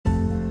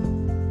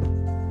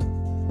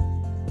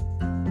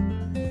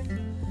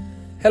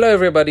Hello,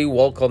 everybody.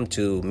 Welcome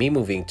to me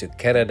moving to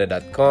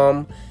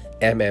Canada.com,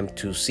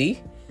 MM2C.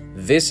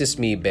 This is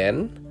me,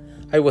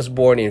 Ben. I was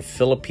born in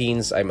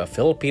Philippines. I'm a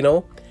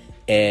Filipino,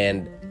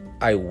 and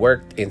I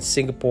worked in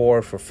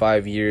Singapore for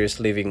 5 years,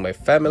 leaving my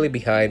family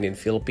behind in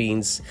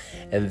Philippines,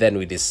 and then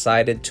we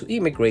decided to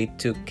immigrate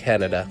to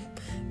Canada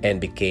and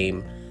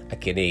became a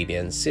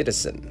Canadian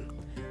citizen.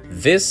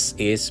 This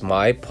is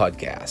my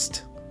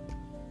podcast.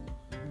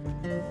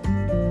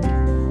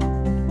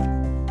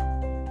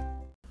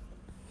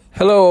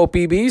 Hello,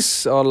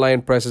 OPBs,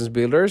 Online Presence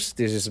Builders.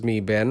 This is me,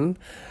 Ben.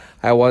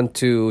 I want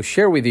to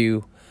share with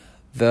you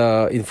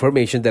the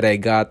information that I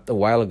got a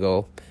while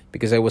ago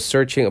because I was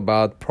searching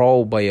about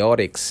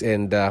probiotics,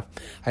 and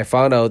I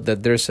found out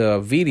that there's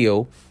a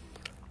video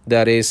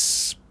that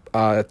is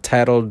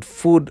titled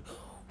Food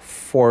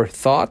for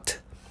Thought: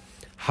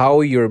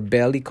 How Your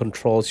Belly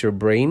Controls Your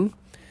Brain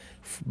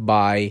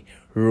by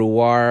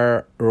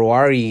Ruari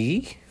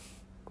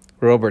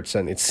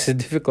Robertson. It's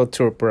difficult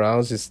to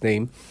pronounce his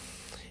name.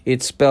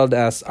 It's spelled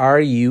as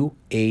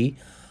Ruairi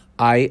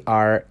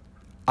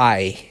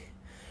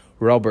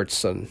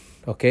Robertson.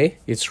 Okay,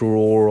 it's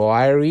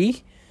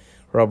Ruairi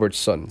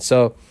Robertson.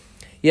 So,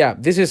 yeah,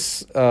 this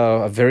is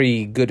a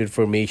very good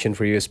information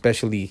for you,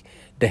 especially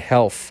the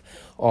health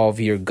of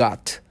your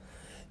gut,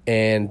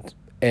 and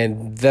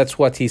that's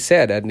what he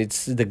said. And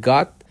it's the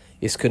gut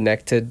is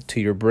connected to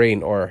your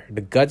brain, or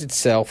the gut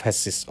itself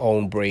has its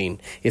own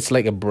brain. It's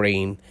like a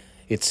brain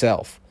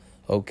itself.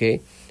 Okay,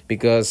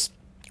 because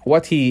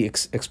what he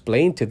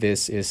explained to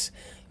this is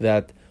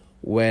that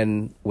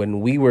when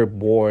we were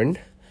born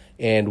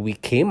and we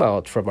came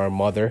out from our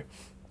mother,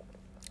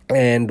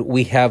 and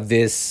we have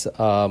this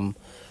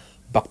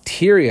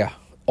bacteria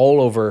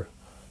all over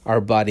our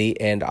body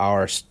and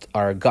our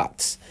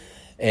guts,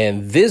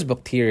 and these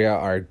bacteria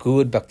are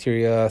good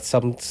bacteria.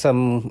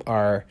 Some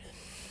are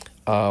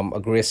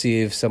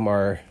aggressive, some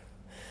are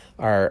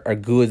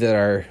good, that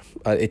are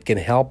it can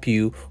help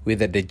you with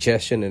the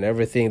digestion and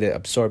everything, the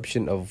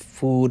absorption of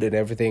food and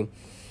everything.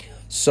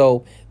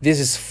 So this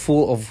is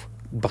full of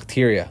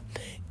bacteria,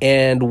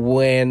 and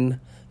when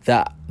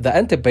the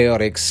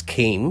antibiotics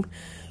came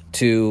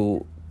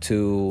to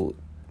the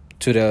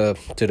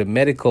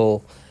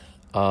medical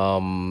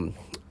for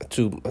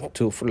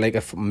like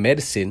a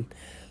medicine,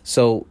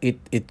 so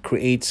it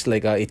creates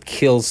like it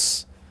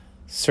kills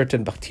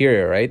certain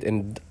bacteria, right,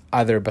 and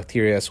other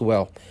bacteria as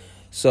well.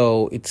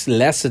 So it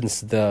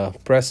lessens the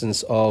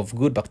presence of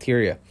good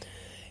bacteria.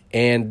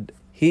 And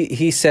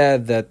he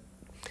said that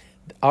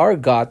our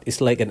gut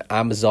is like an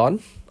Amazon,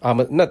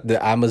 not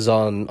the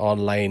Amazon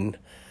online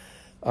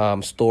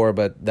store,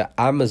 but the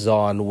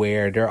Amazon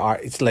where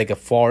it's like a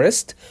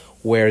forest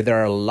where there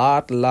are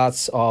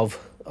lots of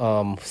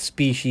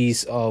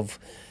species of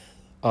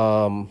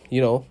it's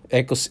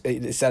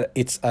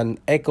an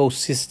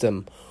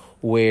ecosystem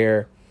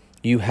where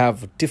you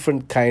have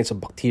different kinds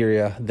of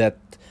bacteria that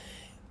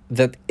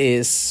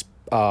is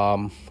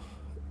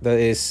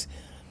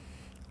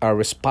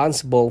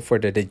responsible for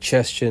the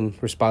digestion,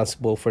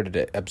 responsible for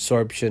the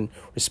absorption,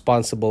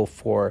 responsible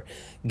for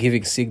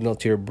giving signal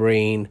to your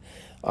brain,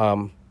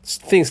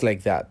 things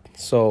like that.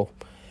 So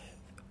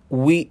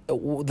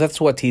that's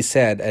what he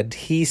said, and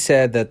he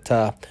said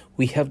that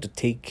we have to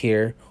take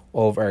care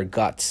of our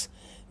guts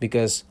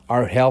because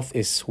our health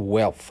is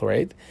wealth,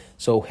 right?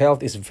 So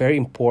health is very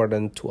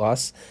important to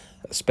us,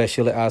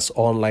 especially as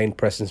online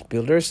presence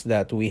builders,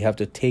 that we have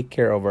to take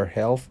care of our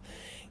health.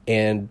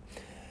 And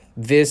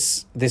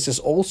this is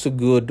also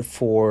good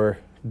for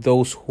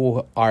those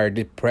who are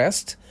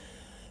depressed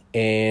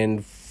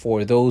and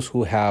for those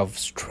who have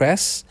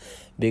stress,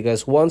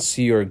 because once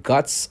your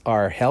guts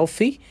are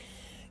healthy,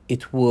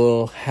 it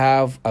will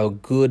have a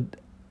good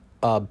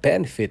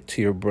benefit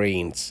to your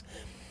brains.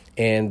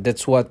 And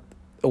that's what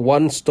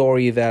one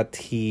story that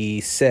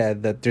he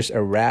said, that there's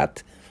a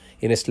rat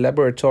in his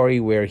laboratory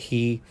where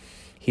he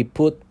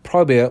put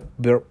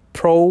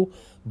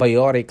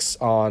probiotics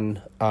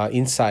on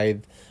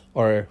inside,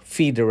 or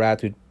feed the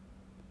rat with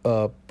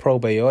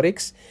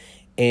probiotics,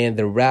 and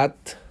the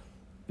rat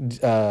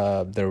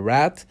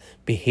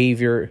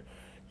behavior,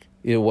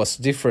 it was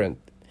different.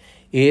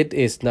 It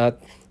is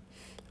not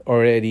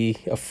already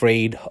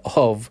afraid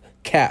of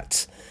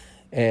cats,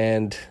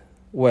 and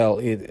well,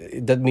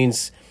 that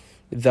means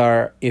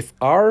that if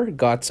our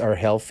guts are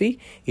healthy,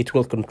 it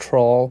will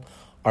control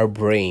our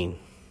brain.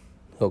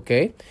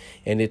 Okay,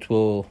 and it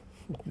will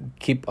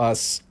keep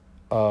us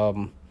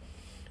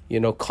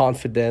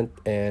confident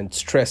and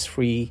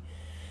stress-free,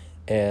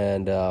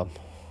 and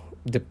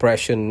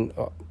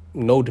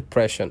no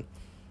depression.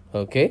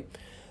 Okay,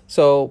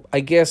 so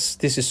I guess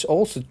this is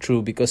also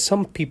true because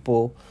some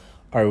people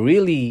are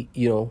really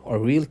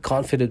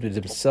confident with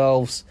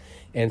themselves,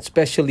 and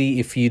especially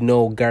if you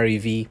know Gary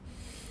Vee.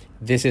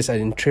 This is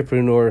an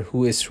entrepreneur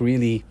who is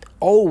really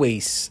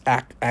always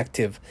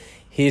active.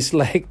 He's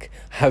like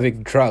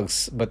having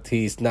drugs, but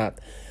he's not.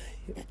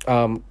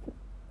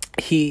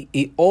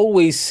 He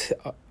always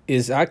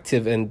is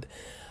active, and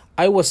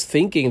I was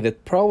thinking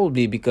that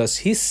probably because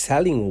he's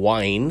selling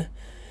wine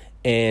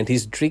and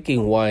he's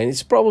drinking wine.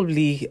 It's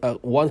probably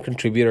one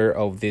contributor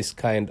of this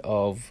kind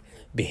of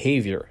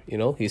behavior.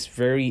 He's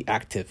very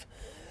active.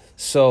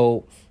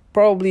 So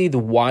probably the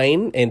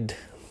wine and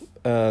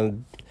uh,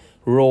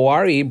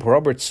 Roari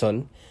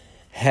Robertson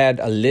had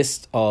a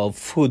list of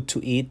food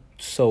to eat.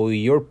 So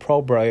your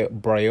probiotic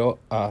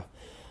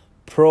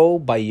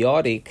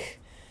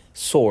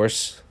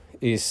source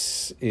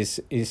is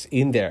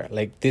in there,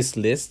 like this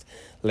list,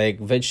 like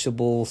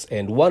vegetables,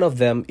 and one of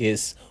them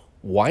is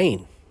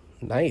wine.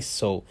 Nice.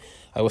 So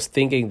I was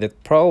thinking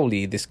that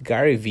probably this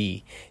Gary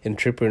V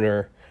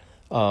entrepreneur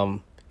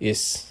um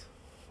is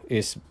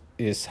is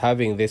is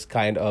having this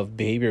kind of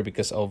behavior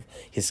because of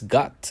his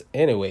gut.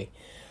 Anyway,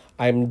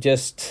 I'm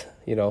just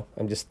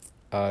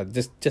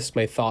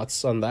my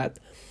thoughts on that,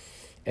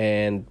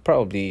 and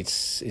probably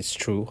it's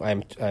true.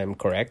 I'm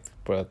correct,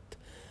 but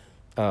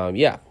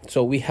yeah.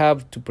 So we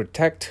have to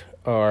protect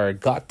our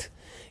gut,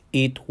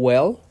 eat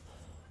well.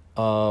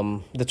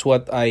 That's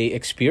what I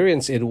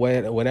experienced it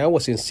when I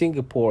was in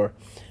Singapore.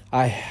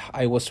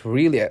 I was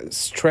really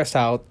stressed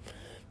out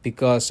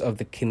because of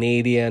the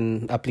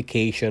Canadian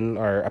application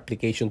or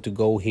application to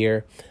go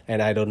here,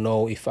 and I don't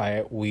know if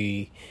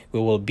we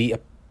will be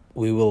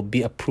we will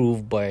be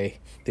approved by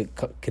the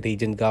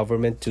Canadian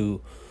government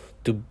to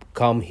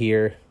come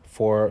here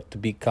for to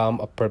become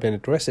a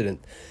permanent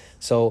resident.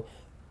 So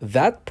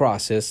that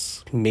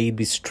process made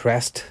me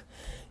stressed,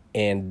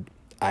 and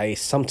I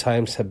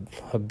sometimes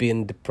have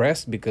been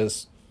depressed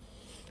because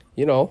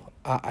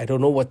I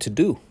don't know what to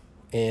do.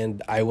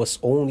 And I was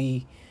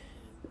only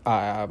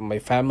my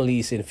family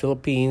is in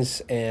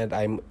Philippines, and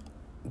I'm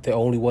the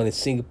only one in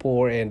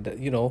Singapore, and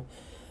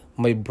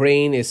my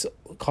brain is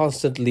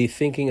constantly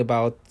thinking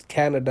about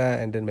Canada,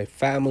 and then my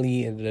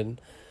family, and then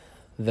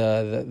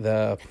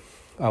the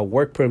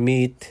work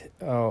permit.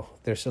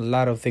 There's a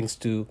lot of things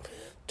to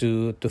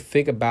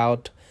think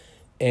about,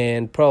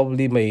 and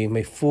probably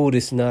my food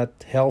is not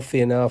healthy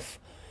enough,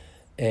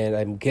 and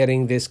I'm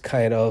getting this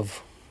kind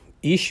of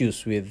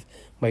issues with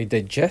my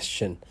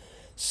digestion.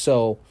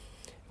 So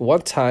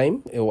one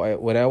time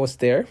when I was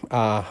there,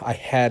 I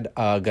had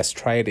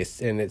gastritis,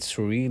 and it's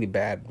really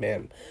bad,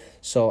 man.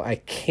 So I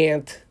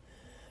can't,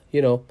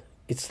 you know,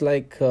 it's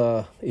like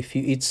if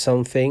you eat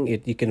something,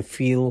 you can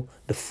feel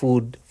the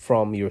food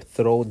from your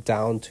throat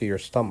down to your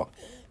stomach,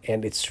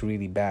 and it's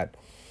really bad.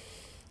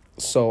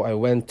 So I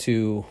went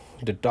to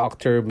the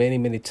doctor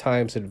many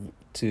times,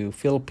 to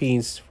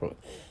Philippines,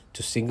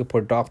 to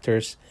Singapore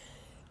doctors,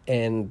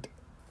 and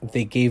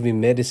they gave me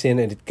medicine,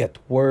 and it got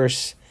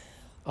worse.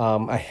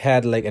 I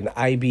had like an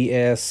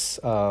IBS.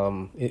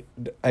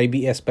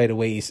 IBS, by the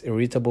way, is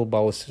irritable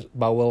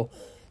bowel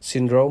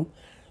syndrome,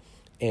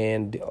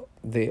 and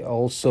they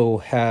also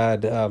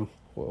had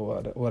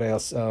what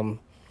else?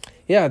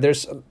 Yeah,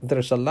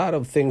 there's a lot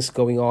of things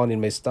going on in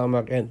my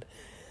stomach, and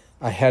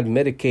I had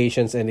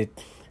medications, and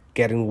it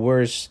getting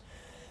worse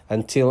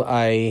until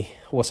I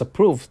was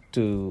approved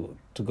to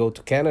go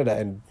to Canada,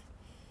 and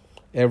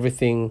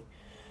everything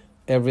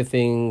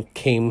everything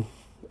came.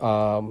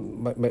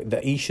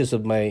 The issues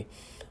of my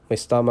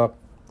stomach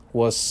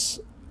was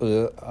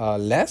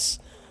less,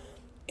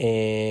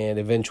 and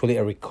eventually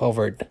I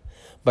recovered.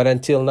 But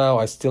until now,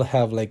 I still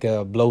have like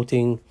a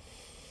bloating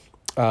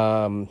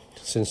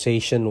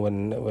sensation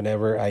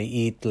whenever I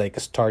eat like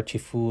starchy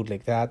food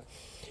like that.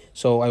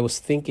 So I was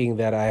thinking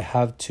that I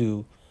have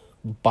to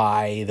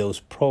buy those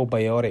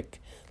probiotic.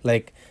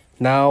 Like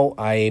now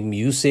I'm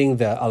using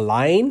the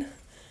Align,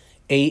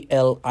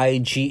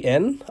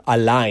 Align,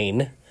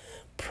 Align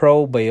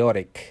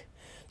probiotic.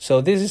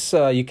 So this is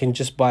you can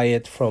just buy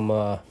it from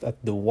at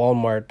the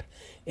Walmart,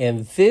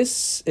 and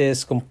this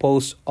is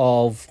composed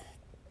of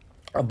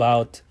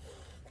about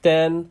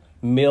 10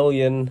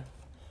 million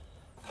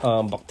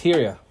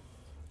bacteria.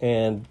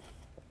 And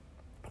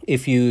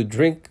if you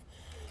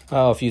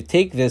if you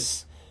take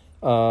this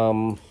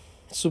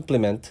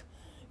supplement,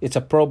 it's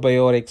a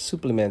probiotic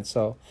supplement.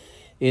 So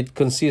it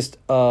consists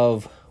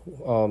of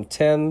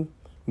 10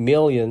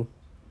 million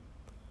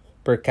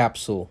per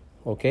capsule.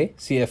 Okay,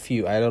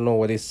 CFU. I don't know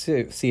what is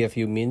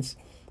CFU means,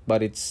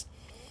 but it's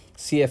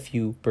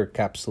CFU per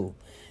capsule.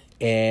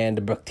 And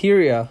the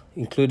bacteria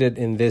included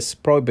in this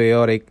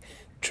probiotic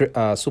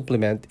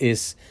supplement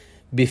is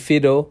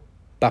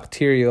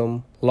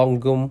Bifidobacterium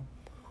longum,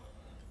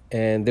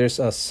 and there's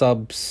a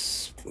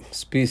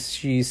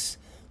subspecies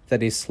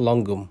that is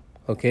longum.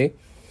 Okay,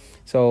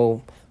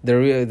 so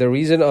the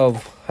reason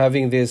of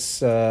having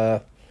this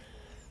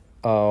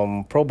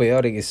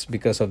probiotic is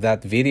because of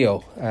that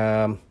video.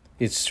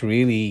 It's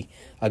really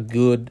a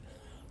good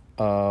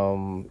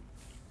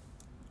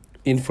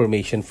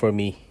information for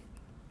me,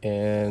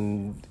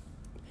 and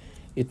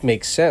it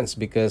makes sense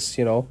because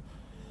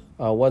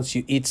once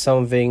you eat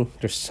something,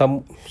 there's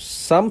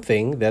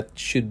something that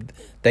should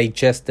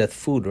digest that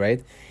food,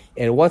 right?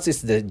 And once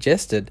it's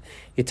digested,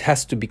 it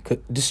has to be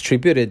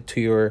distributed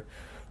to your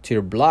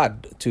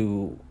blood,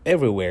 to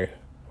everywhere,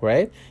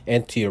 right?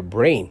 And to your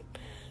brain.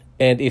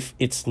 And if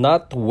it's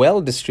not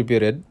well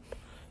distributed,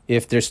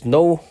 if there's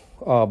no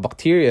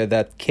bacteria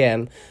that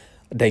can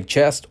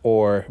digest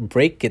or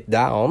break it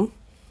down.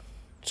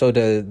 So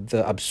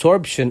the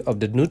absorption of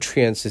the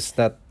nutrients is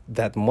not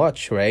that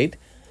much, right?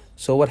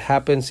 So what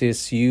happens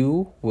is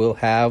you will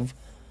have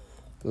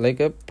like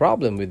a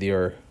problem with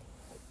your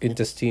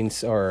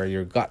intestines or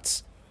your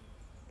guts,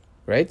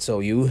 right? So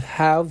you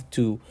have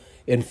to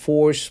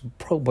enforce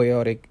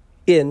probiotic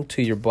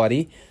into your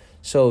body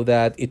so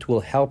that it will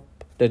help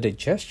the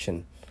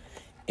digestion.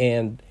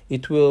 And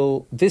it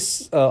will,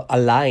 this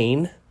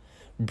Align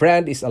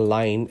brand is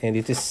Align, and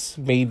it is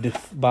made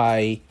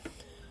by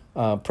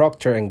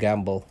Procter and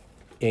Gamble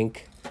Inc.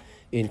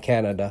 in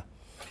Canada.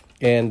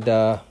 And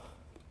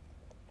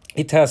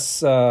it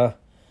has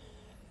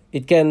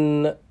it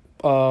can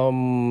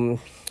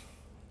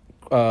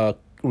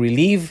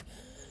relieve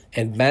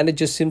and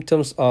manages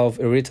symptoms of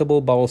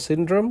irritable bowel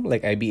syndrome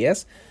like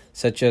IBS,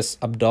 such as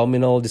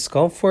abdominal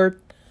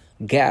discomfort,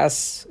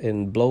 gas,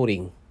 and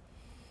bloating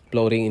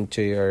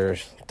into your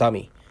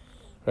tummy.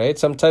 Right?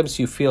 Sometimes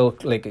you feel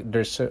like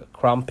there's a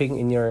cramping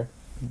in your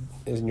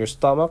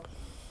stomach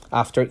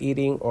after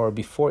eating or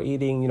before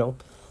eating,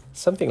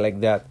 something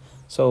like that.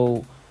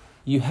 So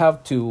you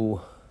have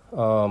to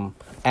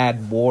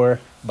add more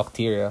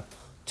bacteria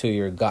to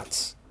your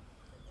guts.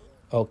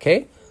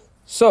 Okay,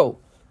 so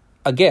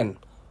again,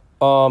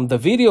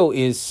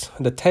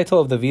 the title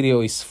of the video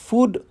is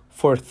Food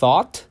for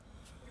Thought.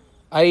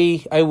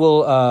 I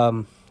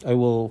will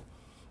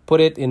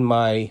put it in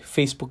my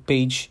Facebook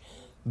page,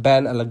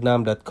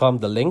 benalagnam.com,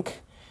 the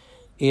link.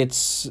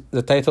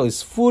 The title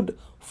is Food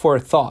for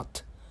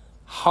Thought: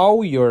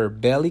 How Your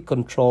Belly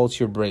Controls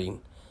Your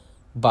Brain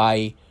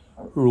by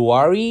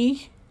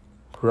Ruari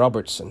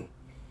Robertson.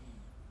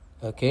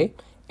 Okay,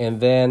 and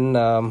then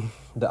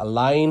the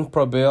Align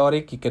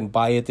probiotic, you can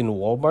buy it in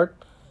Walmart.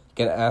 You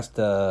can ask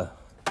the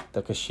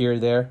cashier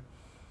there,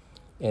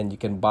 and you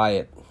can buy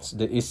it.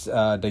 It's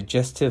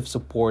digestive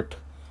support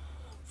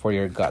for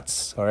your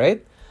guts. All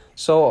right.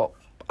 So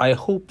I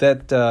hope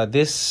that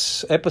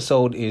this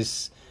episode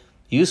is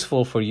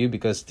useful for you,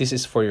 because this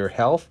is for your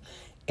health.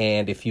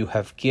 And if you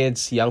have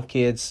kids, young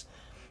kids,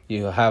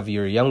 you have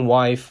your young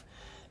wife,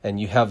 and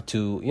you have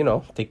to,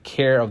 take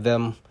care of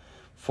them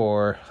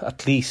for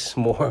at least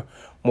more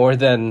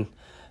than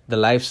the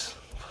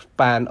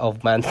lifespan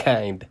of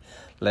mankind.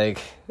 Like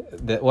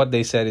what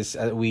they said is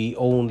we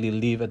only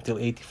live until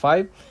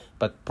 85,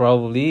 but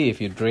probably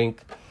if you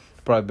drink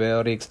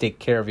probiotics, take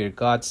care of your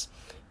guts,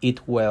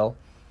 eat well,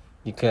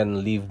 you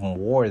can live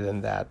more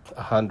than that,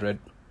 100.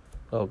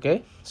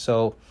 Okay,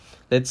 so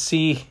let's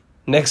see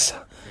next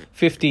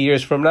 50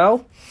 years from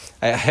now.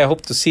 I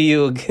hope to see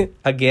you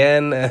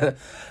again.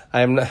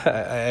 I'm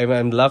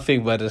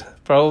laughing, but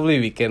probably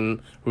we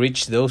can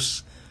reach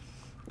those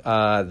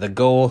the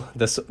goal,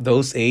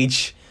 those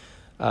age.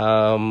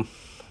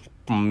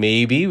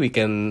 Maybe we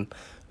can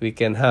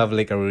have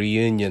like a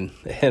reunion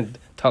and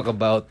talk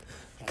about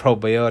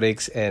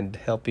probiotics and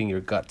helping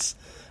your guts.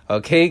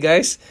 Okay,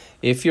 guys,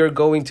 if you're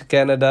going to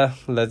Canada,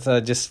 let's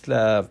just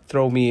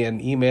throw me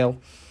an email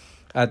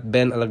at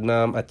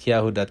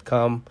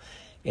benalagnam@yahoo.com,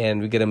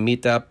 and we're gonna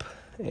meet up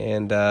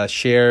and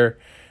share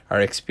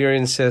our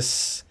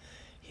experiences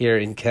here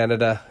in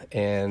Canada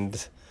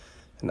and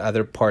in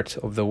other parts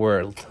of the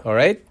world. All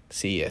right,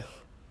 see ya.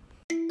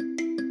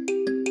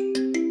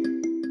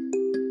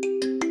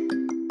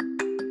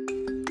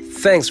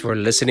 Thanks for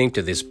listening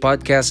to this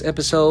podcast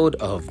episode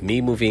of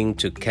Me Moving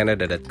to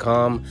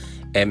Canada.com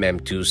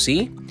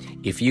MM2C.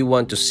 If you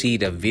want to see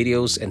the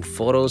videos and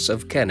photos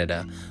of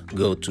Canada,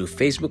 go to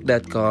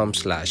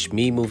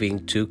facebook.com/Me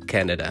Moving to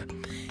Canada.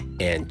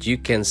 And you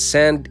can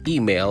send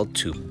email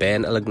to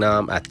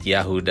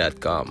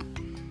benalagnam@yahoo.com.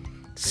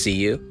 See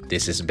you.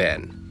 This is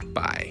Ben.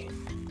 Bye.